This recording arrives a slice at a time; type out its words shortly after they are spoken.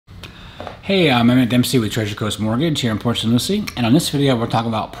Hey, I'm Emmett Dempsey with Treasure Coast Mortgage here in Port St. Lucie, and on this video we're talking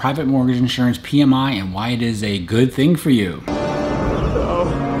about private mortgage insurance PMI and why it is a good thing for you. No,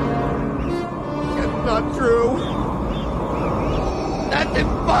 it's not true. That's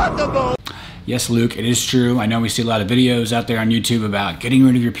impossible. Yes, Luke, it is true. I know we see a lot of videos out there on YouTube about getting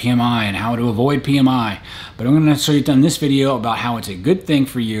rid of your PMI and how to avoid PMI, but I'm going to show you in this video about how it's a good thing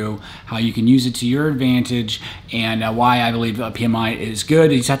for you, how you can use it to your advantage, and why I believe PMI is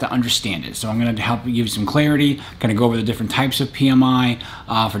good. You just have to understand it. So I'm going to help give you some clarity, kind of go over the different types of PMI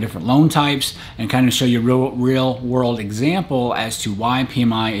for different loan types, and kind of show you a real world example as to why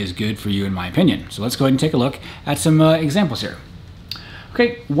PMI is good for you in my opinion. So let's go ahead and take a look at some examples here.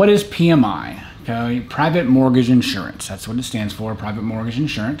 Okay, what is PMI? Okay, private mortgage insurance. That's what it stands for, private mortgage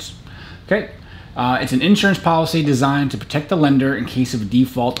insurance. Okay, it's an insurance policy designed to protect the lender in case of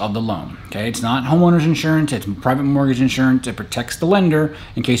default of the loan. Okay, it's not homeowners insurance, it's private mortgage insurance. It protects the lender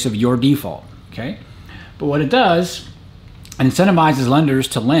in case of your default. Okay, but what it does, it incentivizes lenders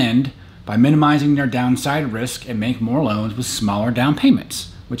to lend by minimizing their downside risk and make more loans with smaller down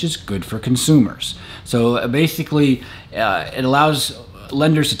payments, which is good for consumers. So basically, it allows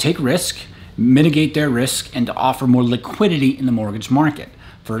lenders to take risk, mitigate their risk, and to offer more liquidity in the mortgage market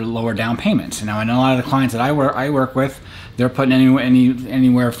for lower down payments. Now, I know a lot of the clients that I work with, they're putting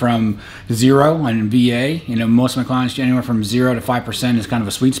anywhere from 0 on VA. You know, most of my clients, anywhere from 0 to 5% is kind of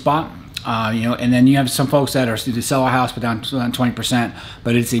a sweet spot. You know, and then you have some folks that are to sell a house, put down 20%,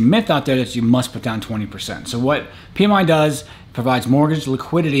 but it's a myth out there that you must put down 20%. So what PMI does, provides mortgage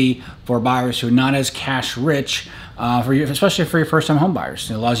liquidity for buyers who are not as cash rich, especially for your first-time home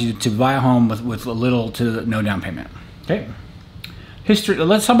buyers. It allows you to buy a home with little to no down payment. Okay. History.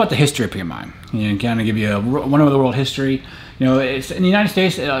 Let's talk about the history of PMI. You know, kind of give you one of the world history. You know, it's in the United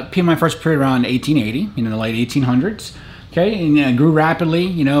States. PMI first appeared around 1880, in the late 1800s. Okay, and grew rapidly,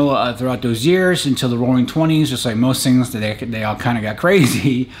 you know, throughout those years until the Roaring *20s. Just like most things, they all kind of got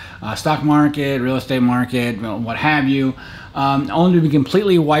crazy. Stock market, real estate market, what have you, only to be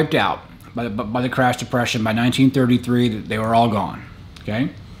completely wiped out by the crash depression. By 1933, they were all gone. Okay,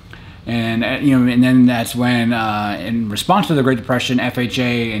 and you know, and then that's when, in response to the Great Depression,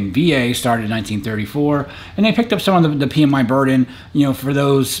 FHA and VA started in 1934, and they picked up some of the PMI burden, you know, for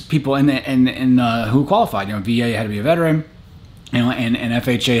those people who qualified. You know, VA had to be a veteran, you know, and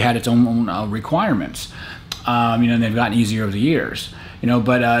FHA had its own requirements. You know, and they've gotten easier over the years. You know,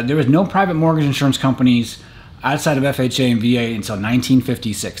 but there was no private mortgage insurance companies outside of FHA and VA until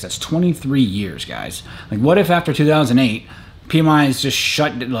 1956. That's 23 years, guys. Like, what if after 2008? PMI is just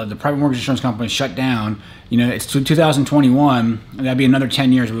shut, the private mortgage insurance company shut down. You know, it's 2021, and that'd be another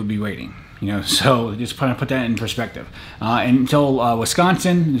 10 years we would be waiting. You know, so just put that in perspective. Until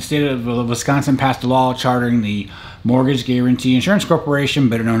Wisconsin, the state of Wisconsin passed a law chartering the Mortgage Guaranty Insurance Corporation,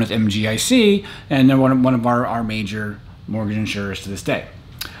 better known as MGIC, and they're one of our major mortgage insurers to this day.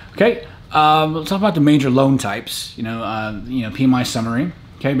 Okay, let's talk about the major loan types. You know, PMI summary.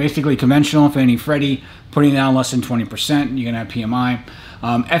 Okay, basically conventional, Fannie Freddie, putting down less than 20%, you're gonna have PMI.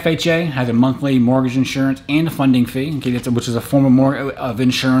 FHA has a monthly mortgage insurance and a funding fee, okay, which is a form of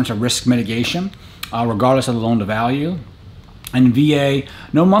insurance or risk mitigation, regardless of the loan to value. And VA,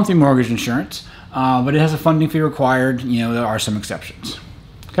 no monthly mortgage insurance, but it has a funding fee required. You know, there are some exceptions.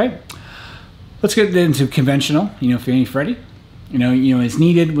 Okay, let's get into conventional. You know, Fannie Freddie. You know, it's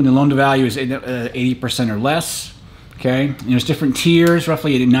needed when the loan to value is 80% or less. Okay, and there's different tiers,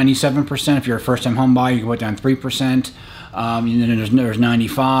 roughly at 97%. If you're a first-time home buyer, you can put down 3%. And then there's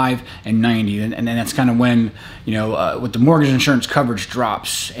 95 and 90, and then that's kind of when, you know, with the mortgage insurance coverage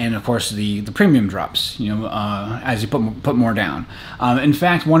drops, and of course the premium drops, you know, as you put more down. In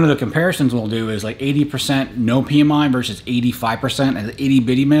fact, one of the comparisons we'll do is like 80% no PMI versus 85% as 80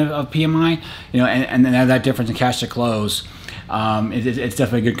 bitty minute of PMI. You know, and then that difference in cash to close, it's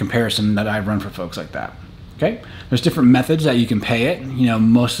definitely a good comparison that I run for folks like that. Okay, there's different methods that you can pay it. You know,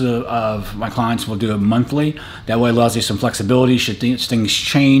 most of my clients will do it monthly. That way, it allows you some flexibility. Should things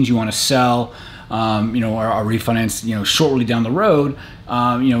change, you want to sell, you know, or refinance, you know, shortly down the road.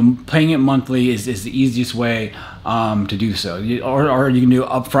 You know, paying it monthly is the easiest way to do so. Or you can do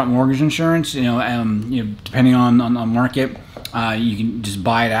upfront mortgage insurance. You know, depending on market. You can just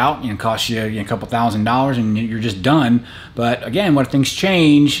buy it out, you know, cost you a couple $1,000s, and you're just done. But again, what if things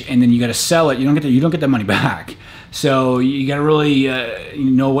change and then you got to sell it? You don't get that money back. So you got to really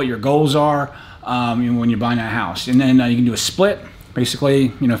know what your goals are, you know, when you're buying that house. And then you can do a split,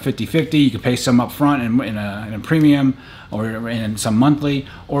 basically, you know, 50-50. You can pay some up front in a premium, or in some monthly,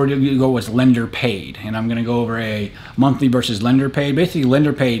 or you go with lender paid. And I'm going to go over a monthly versus lender paid. Basically,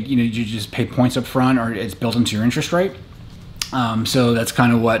 lender paid, you know, you just pay points up front, or it's built into your interest rate. So that's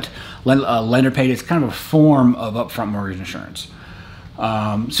kind of what lender paid. It's kind of a form of upfront mortgage insurance.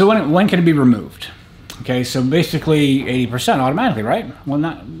 So when can it be removed? Okay, so basically 80% automatically, right? Well,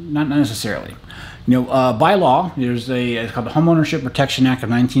 not necessarily. By law, it's called the Homeownership Protection Act of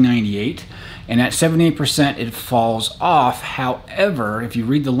 1998, and at 78% it falls off. However, if you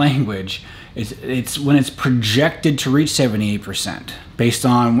read the language, it's when it's projected to reach 78% based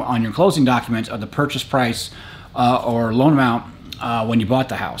on your closing documents of the purchase price or loan amount when you bought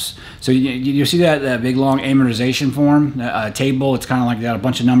the house. So you see that big long amortization form table. It's kind of like got a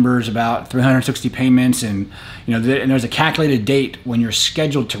bunch of numbers about 360 payments, and and there's a calculated date when you're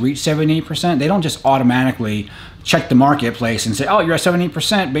scheduled to reach 78%. They don't just automatically check the marketplace and say, oh, you're at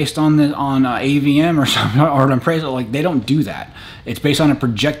 78% based on AVM or something, or an appraisal. Like, they don't do that. It's based on a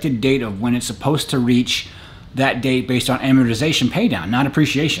projected date of when it's supposed to reach that date based on amortization paydown, not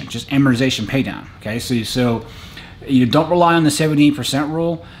appreciation, just amortization paydown. Okay, so you don't rely on the 78%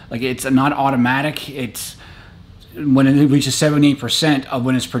 rule. Like, it's not automatic. It's when it reaches 78% of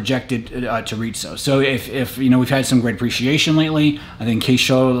when it's projected to reach so. So if we've had some great appreciation lately. I think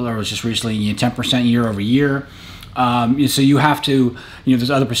Case-Shiller was just recently 10% year over year. So you have to,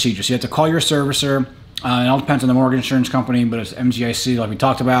 there's other procedures. You have to call your servicer. It all depends on the mortgage insurance company, but it's MGIC, like we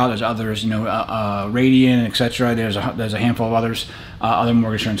talked about. There's others, Radian, etc. There's a handful of others, other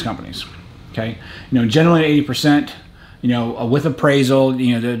mortgage insurance companies. Okay, generally 80%. With appraisal,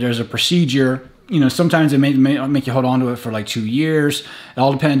 there's a procedure. Sometimes it may make you hold on to it for like 2 years. It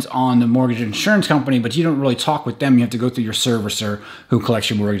all depends on the mortgage insurance company, but you don't really talk with them. You have to go through your servicer who collects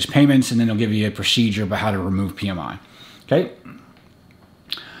your mortgage payments, and then they'll give you a procedure about how to remove PMI.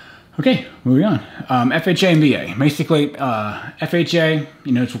 Okay, moving on. FHA and VA. Basically, FHA,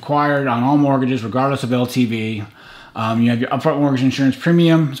 it's required on all mortgages regardless of LTV. You have your upfront mortgage insurance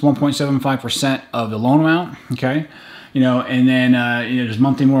premium. It's 1.75% of the loan amount. Okay. And then there's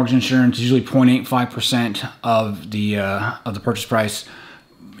monthly mortgage insurance, usually 0.85% of the purchase price,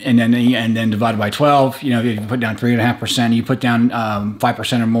 and then divided by 12. If you put down 3.5%, you put down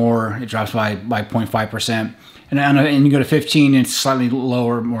 5% or more, it drops by 0.5%. And you go to 15, it's slightly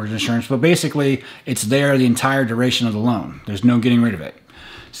lower mortgage insurance, but basically it's there the entire duration of the loan. There's no getting rid of it.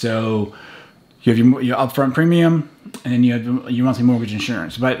 So you have your upfront premium, and then you have your monthly mortgage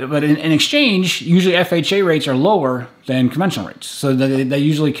insurance. But in exchange, usually FHA rates are lower than conventional rates. So they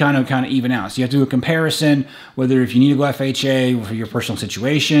usually kind of even out. So you have to do a comparison, whether if you need to go FHA for your personal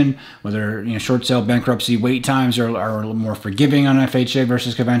situation, whether short sale, bankruptcy, wait times are a little more forgiving on FHA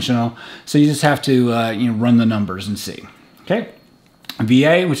versus conventional. So you just have to run the numbers and see. Okay.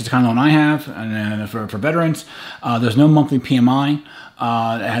 VA, which is the kind of loan I have, and then for veterans, there's no monthly PMI.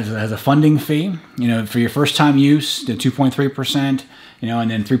 It has a funding fee, for your first time use, the 2.3%,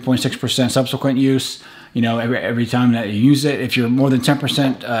 and then 3.6% subsequent use, every time that you use it. If you're more than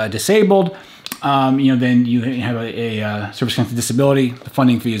 10% disabled, then you have a service-connected disability. The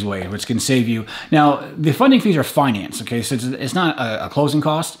funding fee is waived, which can save you. Now, the funding fees are financed, okay? So it's not a closing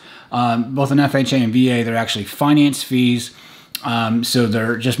cost. Both in FHA and VA, they're actually finance fees. So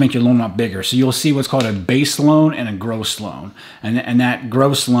they're just make your loan amount bigger. So you'll see what's called a base loan and a gross loan. And that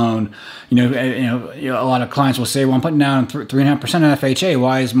gross loan, a lot of clients will say, well, I'm putting down 3.5% of FHA.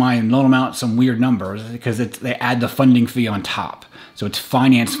 Why is my loan amount some weird number? Because they add the funding fee on top. So it's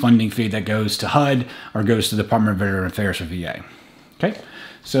finance funding fee that goes to HUD or goes to the Department of Veteran Affairs or VA. Okay,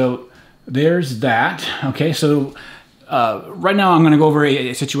 so there's that. Okay, so right now I'm going to go over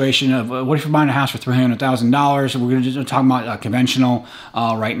a situation of what if you're buying a house for $300,000. We're going to just talk about conventional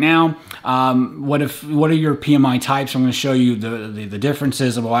right now. What are your PMI types? I'm going to show you the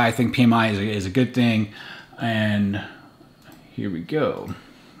differences of why I think PMI is a good thing. And here we go.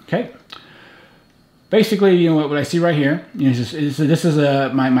 Okay. Basically, what I see right here is this is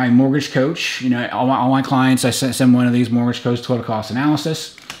my mortgage coach. All my clients, I send one of these mortgage coach total cost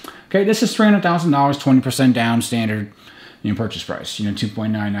analysis. Okay, this is $300,000, 20% down standard, purchase price.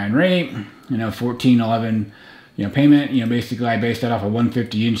 2.99 rate, 1411, payment. Basically I based that off of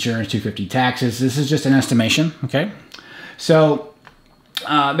 150 insurance, 250 taxes. This is just an estimation. Okay, so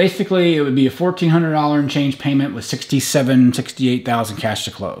basically it would be a $1,400 and change payment with $68,000 cash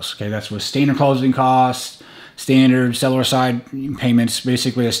to close. Okay, that's with standard closing costs, standard seller side payments,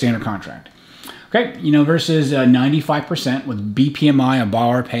 basically a standard contract. Okay, versus 95% with BPMI, a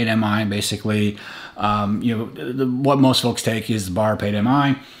borrower paid MI. Basically, what most folks take is the borrower paid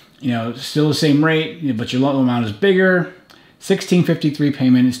MI. Still the same rate, but your loan amount is bigger. $1,653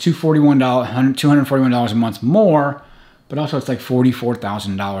 payment is $241 a month more, but also it's like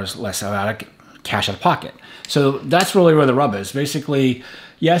 $44,000 less cash out of pocket. So that's really where the rub is. Basically,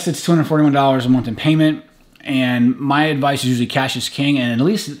 yes, it's $241 a month in payment. And my advice is usually cash is king, and at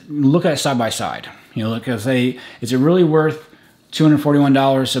least look at it side by side. You know, look and say, is it really worth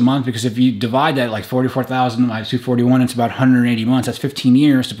 $241 a month? Because if you divide that like 44,000 by 241, it's about 180 months. That's 15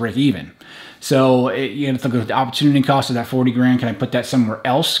 years to break even. So you have to think of the opportunity cost of that 40 grand. Can I put that somewhere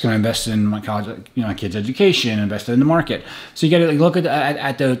else? Can I invest in my college, my kids' education, invest in the market? So you got to look at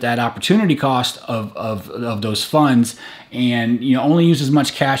that opportunity cost of those funds, and only use as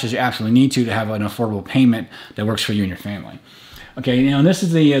much cash as you absolutely need to have an affordable payment that works for you and your family. Okay, and this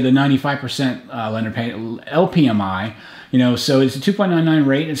is the 95% lender pay LPMI. So it's a 2.99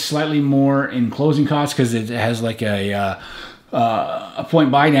 rate. It's slightly more in closing costs because it has like a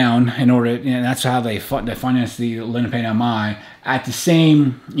point buy down in order, and that's how they finance the lender pay MI. At the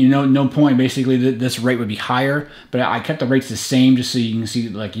same, no point. Basically, this rate would be higher, but I kept the rates the same just so you can see,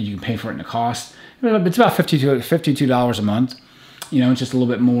 like, you can pay for it in the cost. It's about $52 a month. It's just a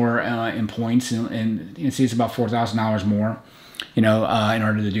little bit more in points, and you can see it's about $4,000 more. In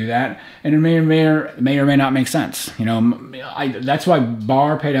order to do that, and it may or may not make sense. That's why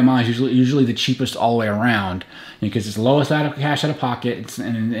bar paid MI is usually the cheapest all the way around, because it's the lowest out of cash out of pocket,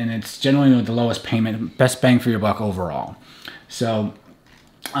 and it's generally the lowest payment, best bang for your buck overall. So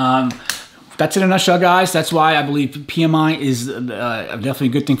that's in a nutshell, guys. That's why I believe PMI is definitely a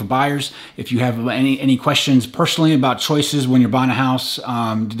good thing for buyers. If you have any questions personally about choices when you're buying a house,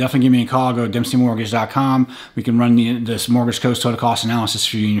 definitely give me a call. Go to DempseyMortgage.com. We can run this mortgage total cost analysis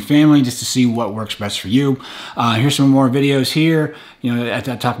for you and your family just to see what works best for you. Here's some more videos here. I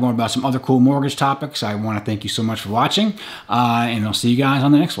talk more about some other cool mortgage topics. I want to thank you so much for watching, and I'll see you guys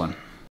on the next one.